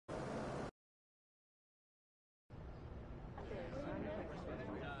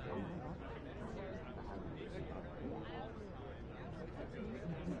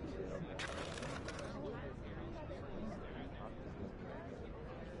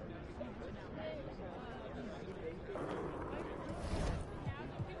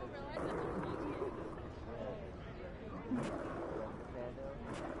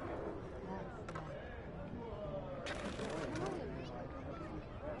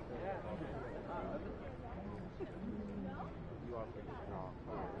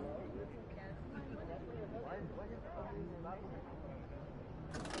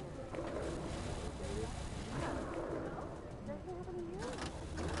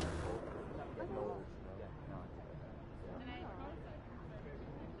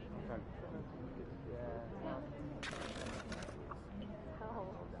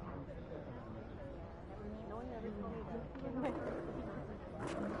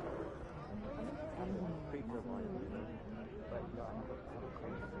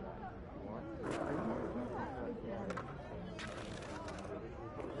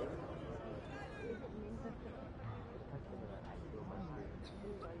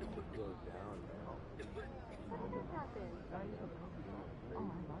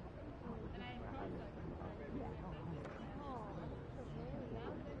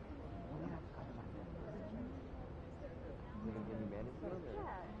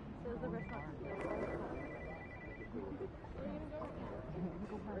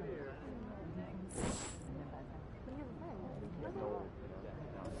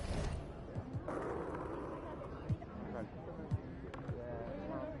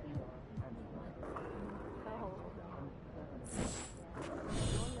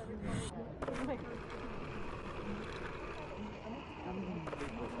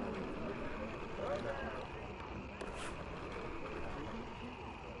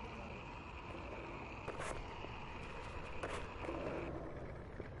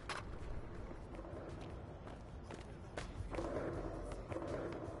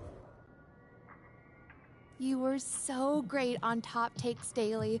You were so great on Top Takes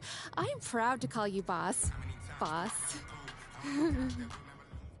Daily. I'm proud to call you boss. Boss.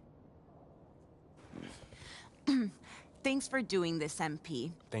 Thanks for doing this,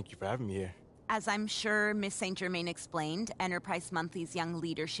 MP. Thank you for having me here. As I'm sure Miss St. Germain explained, Enterprise Monthly's Young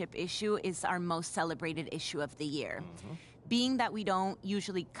Leadership issue is our most celebrated issue of the year. Mm-hmm. Being that we don't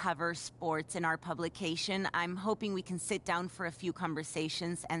usually cover sports in our publication, I'm hoping we can sit down for a few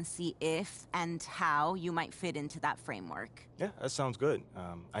conversations and see if and how you might fit into that framework. Yeah, that sounds good.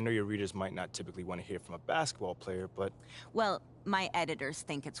 I know your readers might not typically want to hear from a basketball player, but... Well, my editors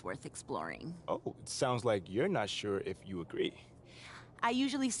think it's worth exploring. Oh, it sounds like you're not sure if you agree. I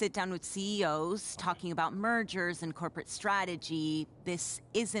usually sit down with CEOs talking about mergers and corporate strategy. This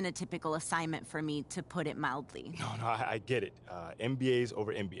isn't a typical assignment for me, to put it mildly. No, I get it. MBA's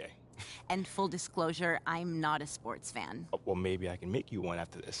over MBA. And full disclosure, I'm not a sports fan. Oh, well, maybe I can make you one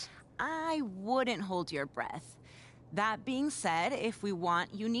after this. I wouldn't hold your breath. That being said, if we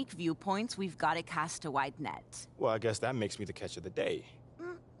want unique viewpoints, we've got to cast a wide net. Well, I guess that makes me the catch of the day.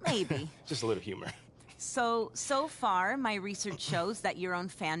 Maybe. Just a little humor. So far, my research shows that your own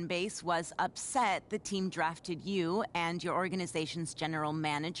fan base was upset the team drafted you, and your organization's general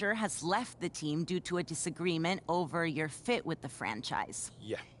manager has left the team due to a disagreement over your fit with the franchise.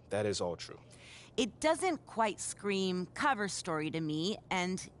 Yeah, that is all true. It doesn't quite scream cover story to me,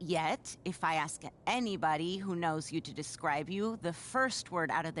 and yet, if I ask anybody who knows you to describe you, the first word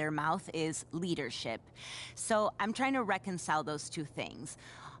out of their mouth is leadership. So I'm trying to reconcile those two things.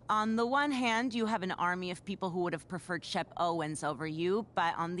 On the one hand, you have an army of people who would have preferred Shep Owens over you,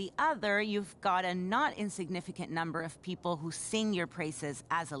 but on the other, you've got a not insignificant number of people who sing your praises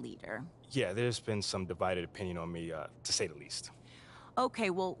as a leader. Yeah, there's been some divided opinion on me, to say the least. Okay,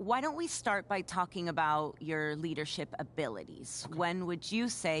 well, why don't we start by talking about your leadership abilities? Okay. When would you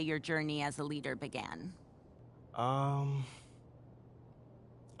say your journey as a leader began? I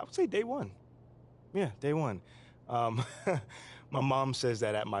would say day one. Yeah, day one. My mom says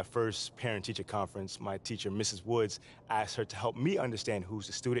that at my first parent-teacher conference, my teacher, Mrs. Woods, asked her to help me understand who's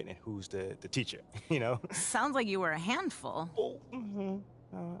the student and who's the teacher, you know? Sounds like you were a handful. Oh,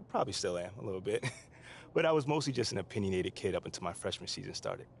 I probably still am, a little bit. But I was mostly just an opinionated kid up until my freshman season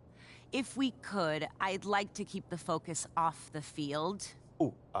started. If we could, I'd like to keep the focus off the field.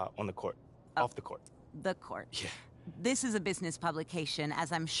 Ooh, on the court. Off the court. The court. Yeah. This is a business publication,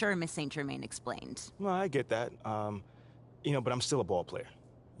 as I'm sure Miss St. Germain explained. Well, I get that. But I'm still a ball player.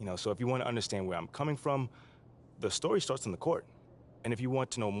 So if you want to understand where I'm coming from, the story starts on the court. And if you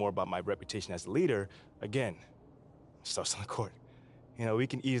want to know more about my reputation as a leader, again, it starts on the court. We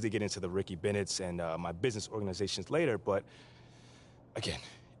can easily get into the Ricky Bennett's and my business organizations later, but again,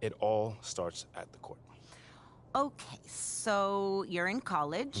 it all starts at the court. Okay, so you're in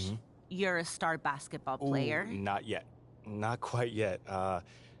college. Mm-hmm. You're a star basketball player. Ooh, not yet. Not quite yet.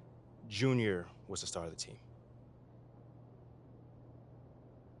 Junior was the star of the team.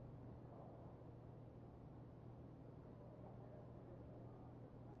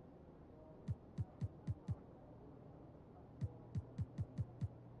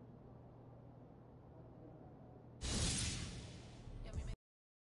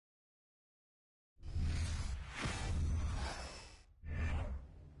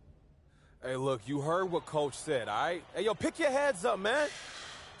 Hey, look, you heard what Coach said, all right? Hey, yo, pick your heads up, man.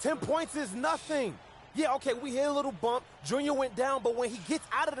 10 points is nothing. Yeah, okay, we hit a little bump. Junior went down, but when he gets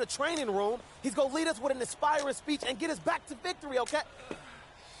out of the training room, he's going to lead us with an inspiring speech and get us back to victory, okay?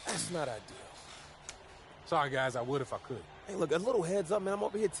 That's not ideal. Sorry, guys, I would if I could. Hey, look, a little heads up, man. I'm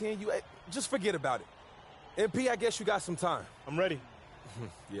over here teeing you. Hey, just forget about it. MP, I guess you got some time. I'm ready.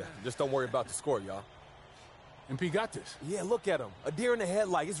 Yeah, just don't worry about the score, y'all. MP got this. Yeah, look at him. A deer in the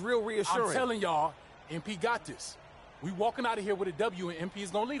headlight. It's real reassuring. I'm telling y'all, MP got this. We walking out of here with a W, and MP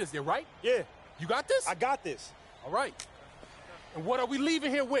is going to lead us there, right? Yeah. You got this? I got this. All right. And what are we leaving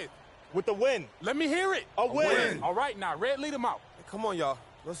here with? With the win. Let me hear it. A win. All right, now, Red, lead him out. Hey, come on, y'all.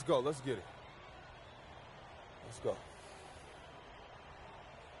 Let's go. Let's get it. Let's go.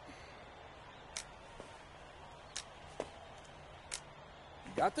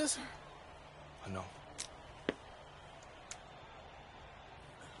 You got this? I know.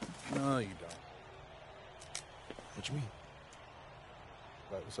 No, you don't. What you mean?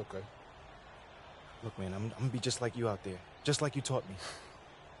 But it's okay. Look, man, I'm gonna be just like you out there. Just like you taught me.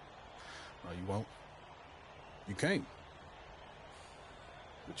 No, you won't. You can't.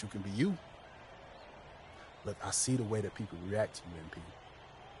 But you can be you. Look, I see the way that people react to you, MP.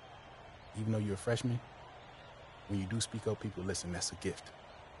 Even though you're a freshman, when you do speak up, people listen. That's a gift.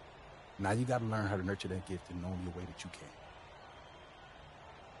 Now you got to learn how to nurture that gift in only a way that you can.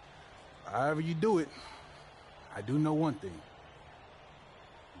 However you do it, I do know one thing.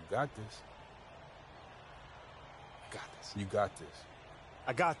 You got this. I got this. You got this.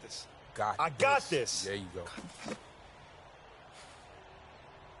 I got this. I got this. There you go.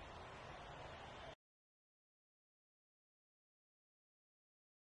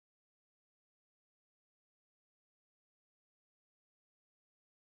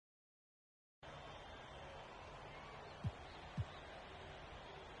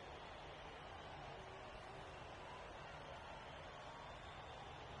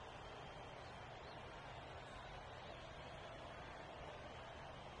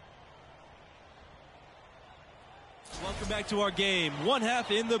 Welcome back to our game. One half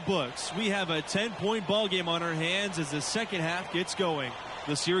in the books. We have a 10-point ball game on our hands as the second half gets going.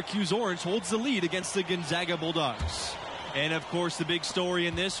 The Syracuse Orange holds the lead against the Gonzaga Bulldogs. And, of course, the big story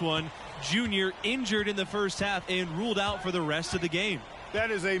in this one, Junior injured in the first half and ruled out for the rest of the game.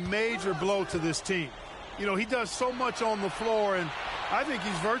 That is a major blow to this team. You know, he does so much on the floor, and I think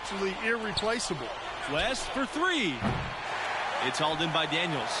he's virtually irreplaceable. West for three. It's hauled in by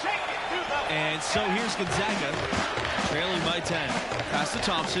Daniels. And so here's Gonzaga, trailing by 10. Pass to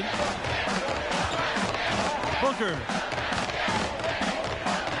Thompson. Booker.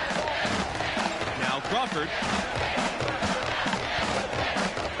 Now Crawford.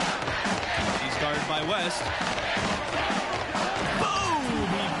 He's guarded by West. Boom!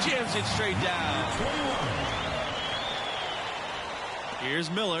 He jams it straight down. Here's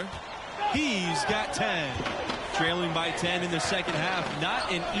Miller. He's got 10. Trailing by 10 in the second half.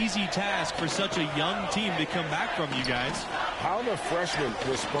 Not an easy task for such a young team to come back from, you guys. How the freshmen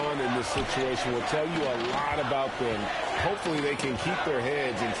respond in this situation will tell you a lot about them. Hopefully they can keep their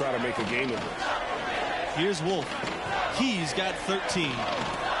heads and try to make a game of this. Here's Wolf. He's got 13.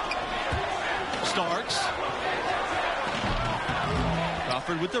 Starks.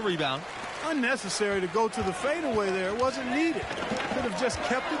 Crawford with the rebound. Unnecessary to go to the fadeaway there. It wasn't needed. Could have just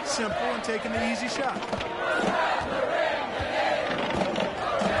kept it simple and taken the easy shot.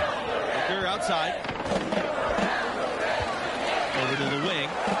 Booker outside. Over to the wing.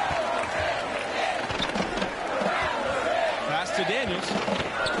 Pass to Daniels.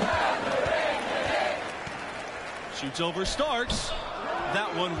 Shoots over Starks.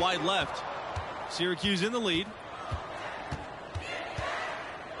 That one wide left. Syracuse in the lead.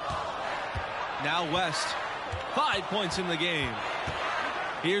 Now West. 5 points in the game.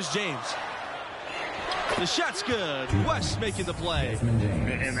 Here's James. The shot's good. West making the play.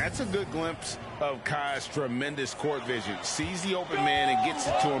 And that's a good glimpse of Kai's tremendous court vision. Sees the open man and gets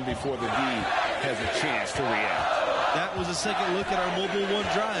it to him before the D has a chance to react. That was a second look at our Mobile One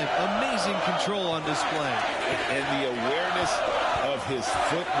drive. Amazing control on display. And the awareness of his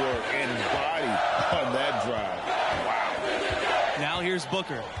footwork and body on that drive. Wow. Now here's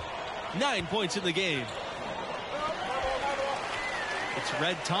Booker. 9 points in the game. It's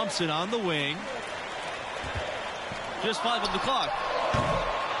Red Thompson on the wing. Just 5 on the clock.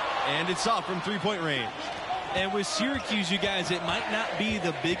 And it's off from three-point range. And with Syracuse, you guys, it might not be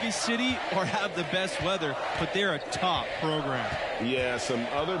the biggest city or have the best weather, but they're a top program. Yeah, some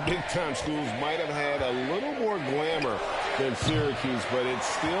other big-time schools might have had a little more glamour than Syracuse, but it's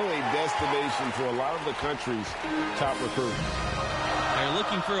still a destination for a lot of the country's top recruits. They're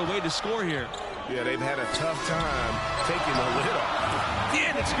looking for a way to score here. Yeah, they've had a tough time taking the lid off.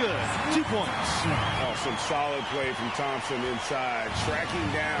 And it's good. 2 points. Oh, some solid play from Thompson inside, tracking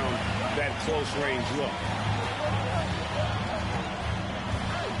down that close-range look.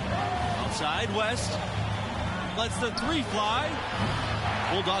 Outside, West lets the 3 fly.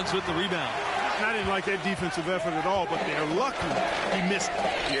 Bulldogs with the rebound. I didn't like that defensive effort at all, but they're lucky he missed it.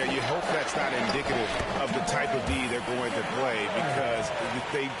 Yeah, you hope that's not indicative of the type of D they're going to play, because if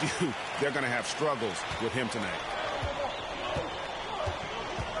they do, they're going to have struggles with him tonight.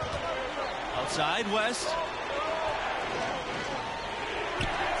 Outside, West.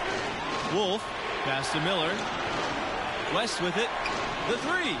 Wolf, pass to Miller. West with it. The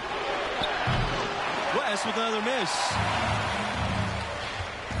 3. West with another miss.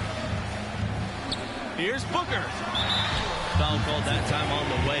 Here's Booker. Foul called that time on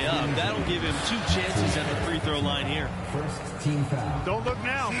the way up. That'll give him 2 chances at the free throw line here. First team foul. Don't look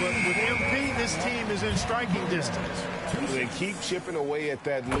now, but with MP, this team is in striking distance. They keep chipping away at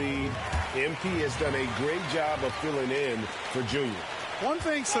that lead. MP has done a great job of filling in for Junior. One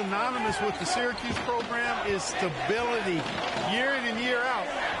thing synonymous with the Syracuse program is stability. Year in and year out,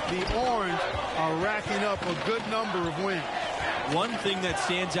 the Orange are racking up a good number of wins. One thing that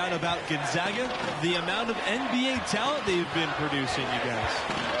stands out about Gonzaga, the amount of NBA talent they've been producing, you guys.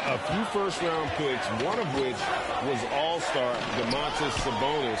 A few first-round picks, one of which was All-Star Domantas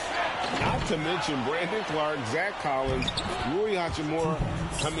Sabonis. Not to mention Brandon Clark, Zach Collins, Rui Hachimura.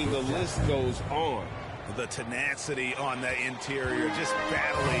 I mean, the list goes on. The tenacity on the interior, just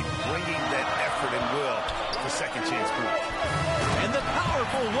battling, bringing that effort and will for second chance points. And the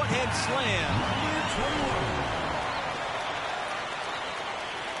powerful one-hand slam.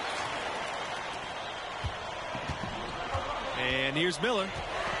 And here's Miller.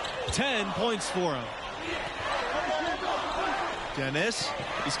 10 points for him. Dennis.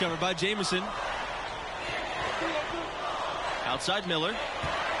 He's covered by Jamison. Outside Miller.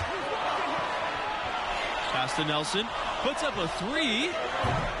 Pass to Nelson. Puts up a 3.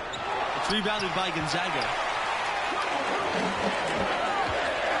 It's rebounded by Gonzaga.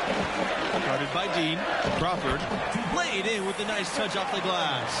 Guarded by Dean. Crawford laid in with a nice touch off the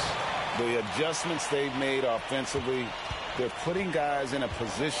glass. The adjustments they've made offensively, they're putting guys in a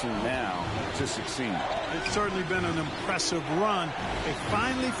position now to succeed. It's certainly been an impressive run. They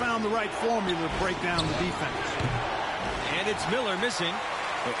finally found the right formula to break down the defense. And it's Miller missing.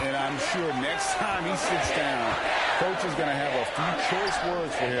 And I'm sure next time he sits down, coach is going to have a few choice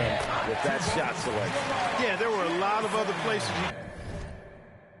words for him with that shot selection. Yeah, there were a lot of other places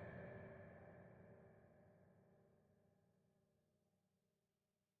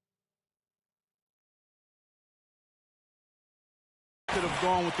could have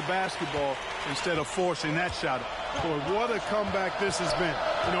gone with the basketball instead of forcing that shot up. Boy, what a comeback this has been.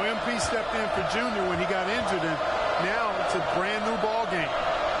 You know, MP stepped in for Junior when he got injured, and now it's a brand new ball game.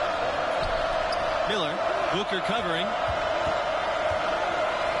 Miller, Booker covering.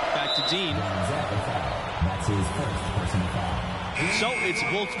 Back to Dean. That's his first personal foul. So it's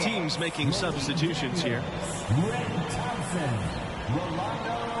both teams making substitutions here. Ray Thompson,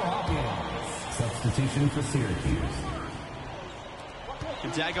 Rolando Hawkins. Substitution for Syracuse.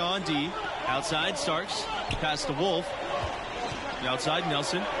 Gonzaga on D. Outside Starks. Pass to Wolf. Outside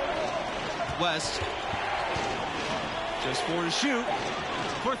Nelson. West. Just 4 to shoot.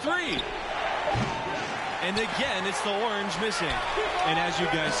 For 3. And again, it's the Orange missing. And as you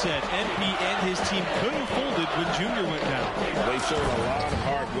guys said, MP and his team could have folded when Junior went down. They showed a lot of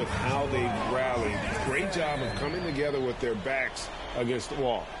heart with how they rallied. Great job of coming together with their backs against the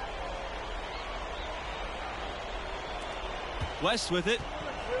wall. West with it.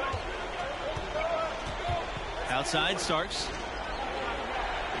 Outside Starks.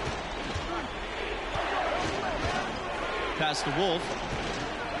 Pass to Wolf.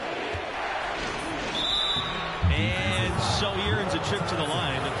 And so he earns a trip to the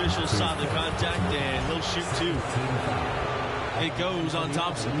line. Officials saw the contact, and he'll shoot 2. It goes on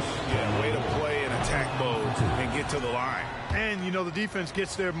Thompson. Yeah, way to play in attack mode and get to the line. And, you know, the defense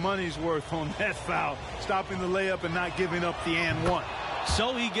gets their money's worth on that foul, stopping the layup and not giving up the and one.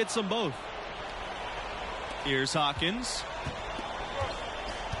 So he gets them both. Here's Hawkins.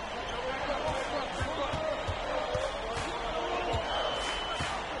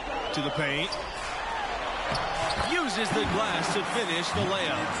 To the paint. Uses the glass to finish the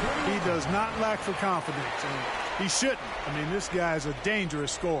layup. He does not lack for confidence, and he shouldn't. I mean, this guy's a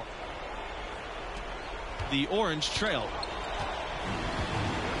dangerous scorer. The Orange trail.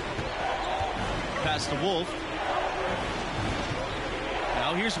 Pass to Wolf.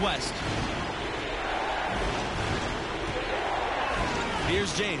 Now here's West.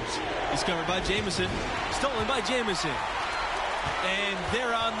 Here's James. He's covered by Jamison. Stolen by Jamison. And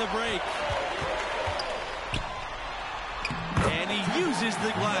they're on the break. And he uses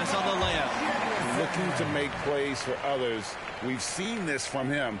the glass on the layup. Looking to make plays for others. We've seen this from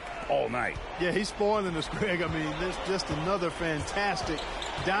him all night. Yeah, he's spoiling us, Greg. I mean, there's just another fantastic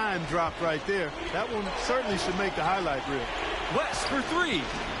dime drop right there. That one certainly should make the highlight reel. West for three.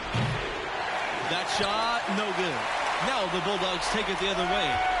 That shot, no good. Now the Bulldogs take it the other way.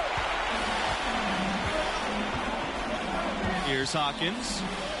 Here's Hawkins.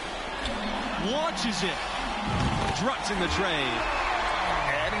 Launches it. Druts in the tray.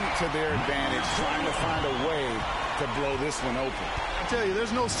 Adding to their advantage, trying to find a way to blow this one open. I tell you,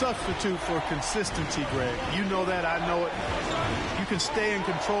 there's no substitute for consistency, Greg. You know that, I know it. You can stay in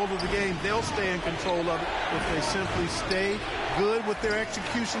control of the game. They'll stay in control of it if they simply stay good with their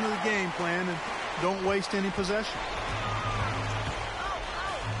execution of the game plan and don't waste any possession.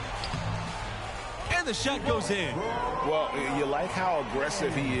 And the shot goes in. Well, you like how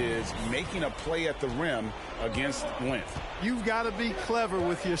aggressive he is, making a play at the rim against length. You've got to be clever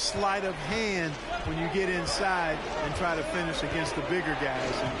with your sleight of hand when you get inside and try to finish against the bigger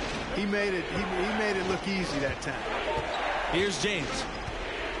guys. And he made it look easy that time. Here's James.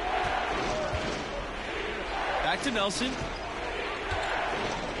 Back to Nelson.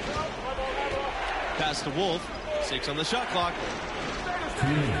 Pass to Wolf. 6 on the shot clock. 3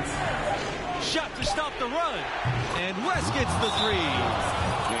 minutes. Shot to stop the run. And West gets the three.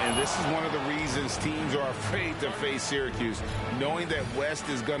 And this is one of the reasons teams are afraid to face Syracuse, knowing that West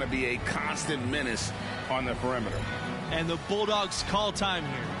is going to be a constant menace on the perimeter. And the Bulldogs call time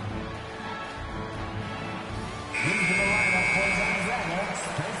here. Into the lineup for Gonzaga,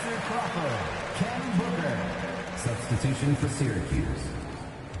 Spencer Crawford, Ken Booker. Substitution for Syracuse.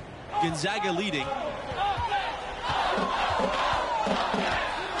 Gonzaga leading.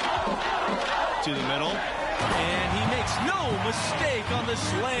 To the middle. And he makes no mistake on the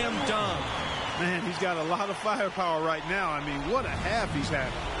slam dunk. Man, he's got a lot of firepower right now. I mean, what a half he's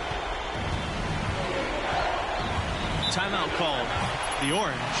having. Timeout called. The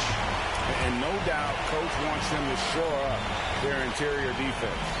Orange. And no doubt, Coach wants them to shore up their interior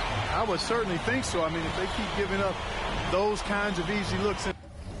defense. I would certainly think so. I mean, if they keep giving up those kinds of easy looks.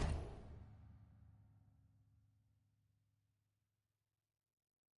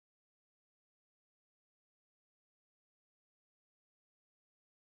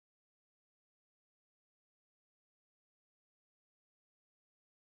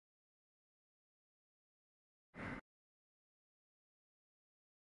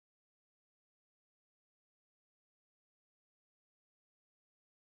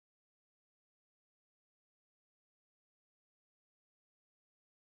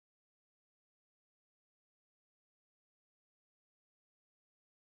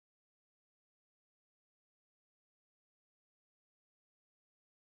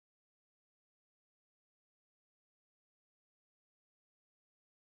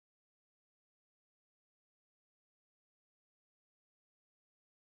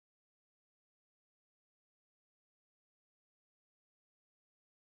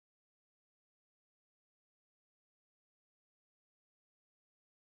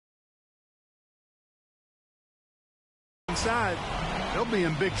 Inside, they'll be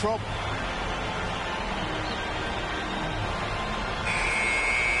in big trouble.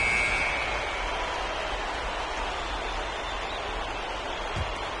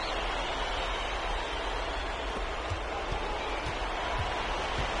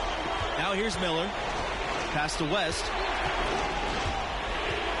 Now here's Miller. Pass to West.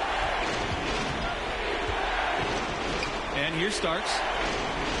 And here's Starks.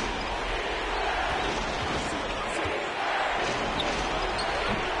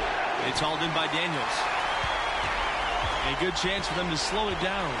 It's hauled in by Daniels. A good chance for them to slow it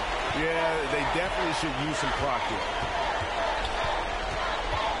down. Yeah, they definitely should use some clock here.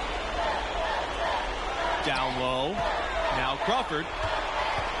 Down low. Now Crawford.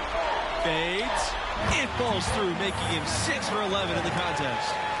 Fades. It falls through, making him 6 for 11 in the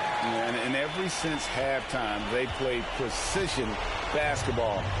contest. Yeah, and ever since halftime, they played precision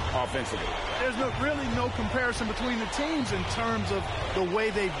basketball offensively. There's really no comparison between the teams in terms of the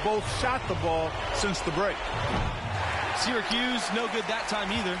way they've both shot the ball since the break. Syracuse, no good that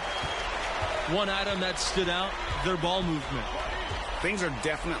time either. One item that stood out, their ball movement. Things are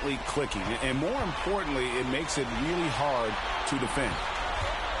definitely clicking, and more importantly, it makes it really hard to defend.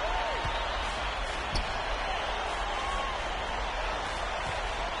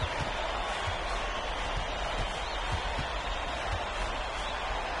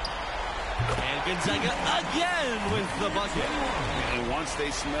 Gonzaga again with the bucket. And once they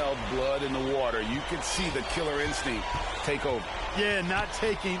smelled blood in the water, you could see the killer instinct take over. Yeah, not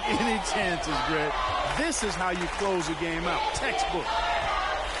taking any chances, Greg. This is how you close a game out. Textbook.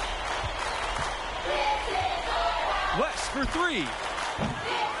 West for three.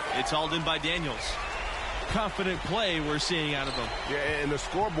 It's hauled in by Daniels. Confident play we're seeing out of him. Yeah, and the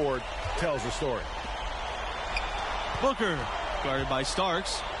scoreboard tells the story. Booker, guarded by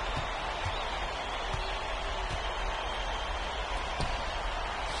Starks.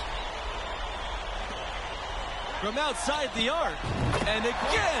 From outside the arc. And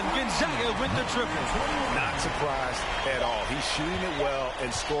again, Gonzaga with the triple. Not surprised at all. He's shooting it well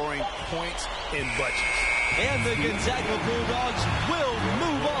and scoring points in bunches. And the Gonzaga Bulldogs will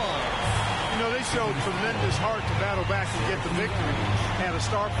move on. You know, they showed tremendous heart to battle back and get the victory. Had a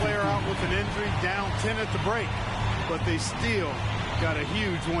star player out with an injury, down 10 at the break. But they still got a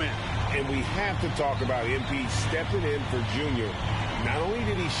huge win. And we have to talk about MP stepping in for Junior. Not only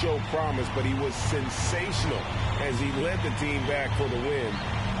did he show promise, but he was sensational as he led the team back for the win.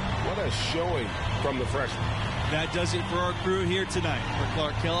 What a showing from the freshman. That does it for our crew here tonight. For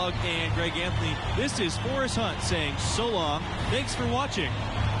Clark Kellogg and Greg Anthony, this is Forrest Hunt saying so long. Thanks for watching.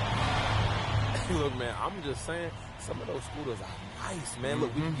 Look, man, I'm just saying, some of those scooters are nice, man.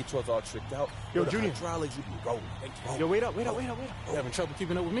 Look, we can get yours all tricked out. Yo, Junior. Hydraulics, you can roll. Yo, wait up. You having trouble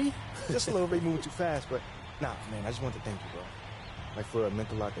keeping up with me? Just a little bit moving too fast, but nah, man, I just want to thank you, bro. Like, for a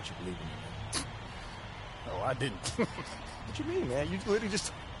mental lot that you believe in me, man. No, I didn't. What you mean, man? You literally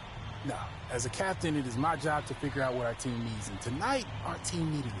just... No, as a captain, it is my job to figure out what our team needs. And tonight, our team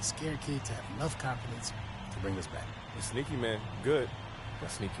needed a scared kid to have enough confidence to bring us back. You're sneaky, man. Good.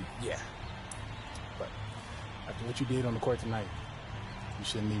 That's sneaky. Yeah. But after what you did on the court tonight, you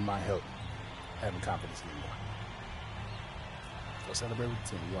shouldn't need my help having confidence anymore. Go celebrate with the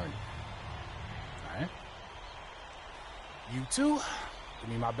team. You earned it. All right? You too. Give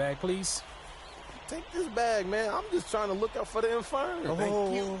me my bag, please. Take this bag, man. I'm just trying to look out for the inferno.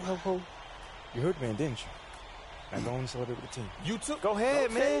 Thank you. You heard, man, didn't you? Now go and celebrate with the team. You too? Go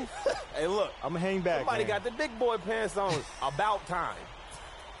ahead, man. Hey, look. I'm going to hang back, Somebody man. got the big boy pants on. About time.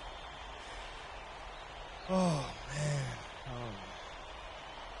 Oh, man.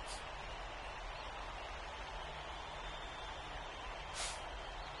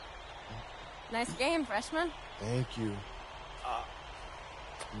 Nice game, freshman. Thank you.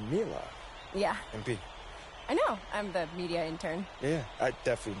 Mila. Yeah, MP. I know. I'm the media intern. Yeah, I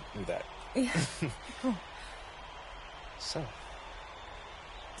definitely knew that. Yeah. Cool. So.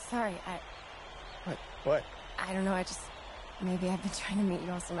 Sorry, What? I don't know. Maybe I've been trying to meet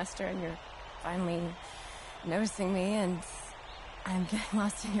you all semester and you're finally noticing me and I'm getting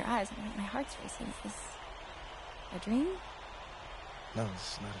lost in your eyes. My heart's racing. Is this a dream? No,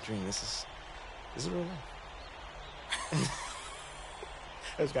 this is not a dream. This is real life.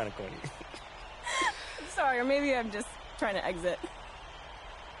 That was kind of corny. Sorry, or maybe I'm just trying to exit.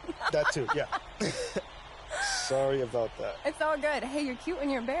 That too, yeah. Sorry about that. It's all good. Hey, you're cute when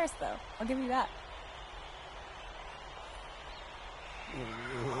you're embarrassed, though. I'll give you that.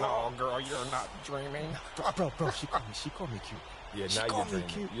 No, girl, you're not dreaming. Bro, she called me cute. Yeah, She now you're called me dreaming.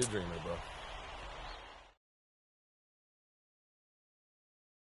 cute. You're dreaming, bro.